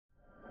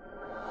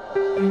Hi,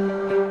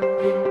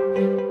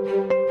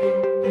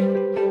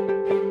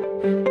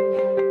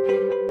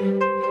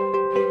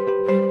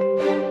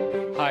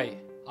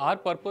 our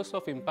purpose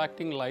of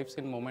impacting lives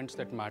in moments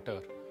that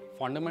matter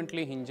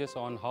fundamentally hinges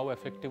on how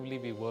effectively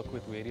we work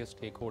with various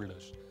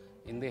stakeholders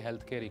in the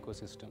healthcare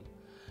ecosystem.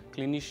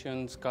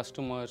 Clinicians,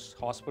 customers,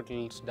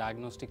 hospitals,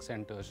 diagnostic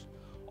centers,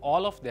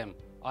 all of them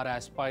are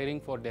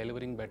aspiring for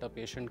delivering better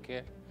patient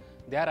care.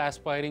 They are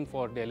aspiring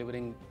for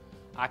delivering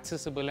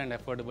accessible and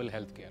affordable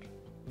healthcare.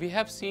 We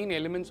have seen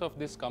elements of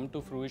this come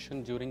to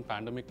fruition during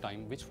pandemic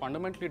time, which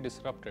fundamentally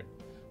disrupted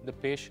the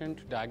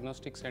patient,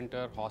 diagnostic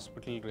center,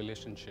 hospital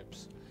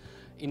relationships.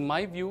 In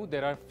my view,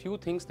 there are few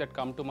things that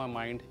come to my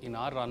mind in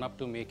our run-up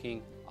to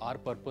making our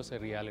purpose a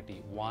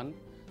reality. One,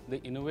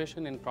 the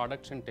innovation in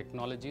products and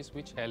technologies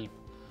which help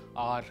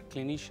our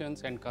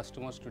clinicians and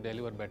customers to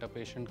deliver better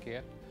patient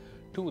care.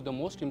 Two, the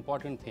most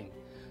important thing,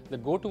 the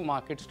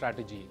go-to-market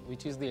strategy,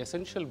 which is the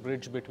essential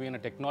bridge between a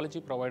technology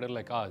provider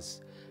like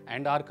us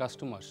and our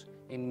customers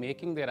in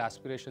making their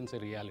aspirations a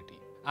reality.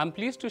 I'm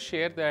pleased to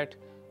share that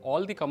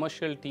all the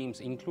commercial teams,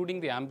 including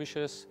the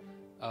ambitious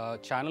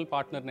channel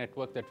partner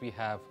network that we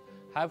have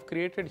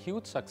created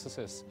huge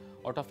successes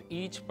out of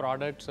each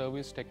product,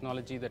 service,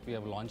 technology that we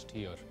have launched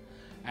here.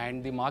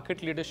 And the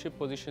market leadership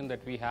position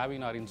that we have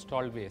in our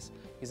installed base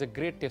is a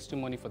great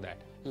testimony for that.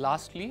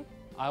 Lastly,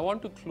 I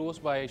want to close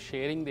by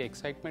sharing the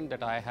excitement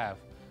that I have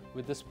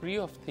with the spree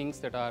of things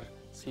that are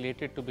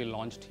slated to be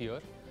launched here.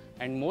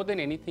 And more than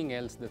anything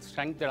else, the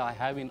strength that I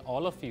have in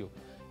all of you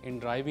in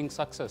driving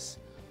success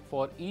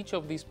for each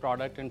of these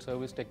product and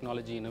service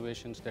technology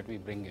innovations that we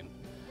bring in.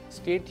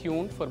 Stay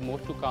tuned for more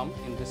to come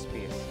in this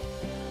space.